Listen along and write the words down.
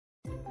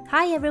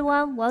Hi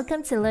everyone,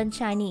 welcome to Learn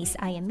Chinese.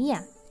 I am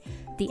Mia.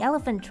 The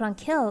Elephant Trunk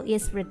Hill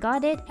is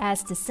regarded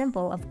as the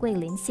symbol of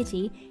Guilin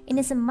City and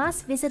is a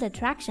must-visit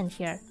attraction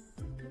here.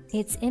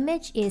 Its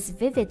image is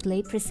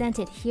vividly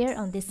presented here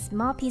on this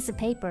small piece of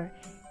paper.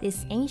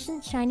 This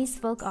ancient Chinese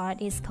folk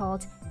art is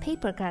called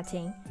paper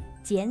cutting,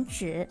 剪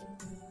纸.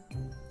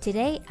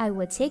 Today, I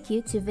will take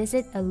you to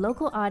visit a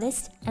local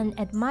artist and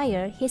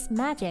admire his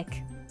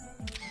magic.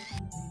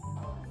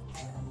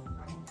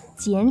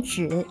 剪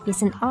纸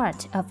is an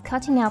art of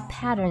cutting out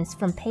patterns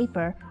from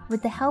paper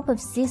with the help of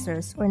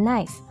scissors or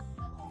knife.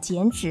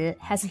 剪纸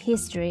has a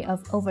history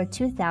of over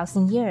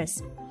 2,000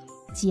 years.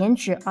 剪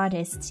纸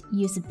artists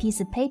use a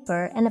piece of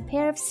paper and a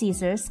pair of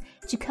scissors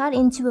to cut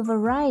into a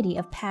variety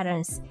of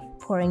patterns,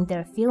 pouring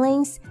their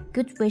feelings,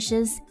 good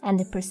wishes, and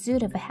the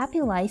pursuit of a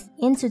happy life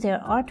into their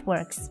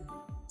artworks.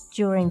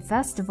 During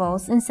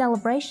festivals and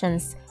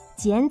celebrations,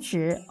 剪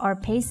纸 are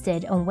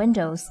pasted on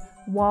windows,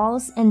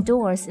 walls, and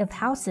doors of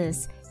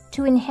houses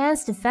to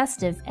enhance the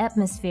festive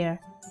atmosphere.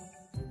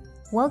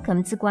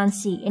 Welcome to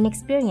Guangxi and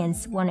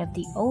experience one of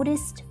the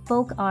oldest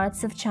folk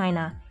arts of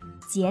China,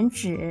 剪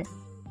纸.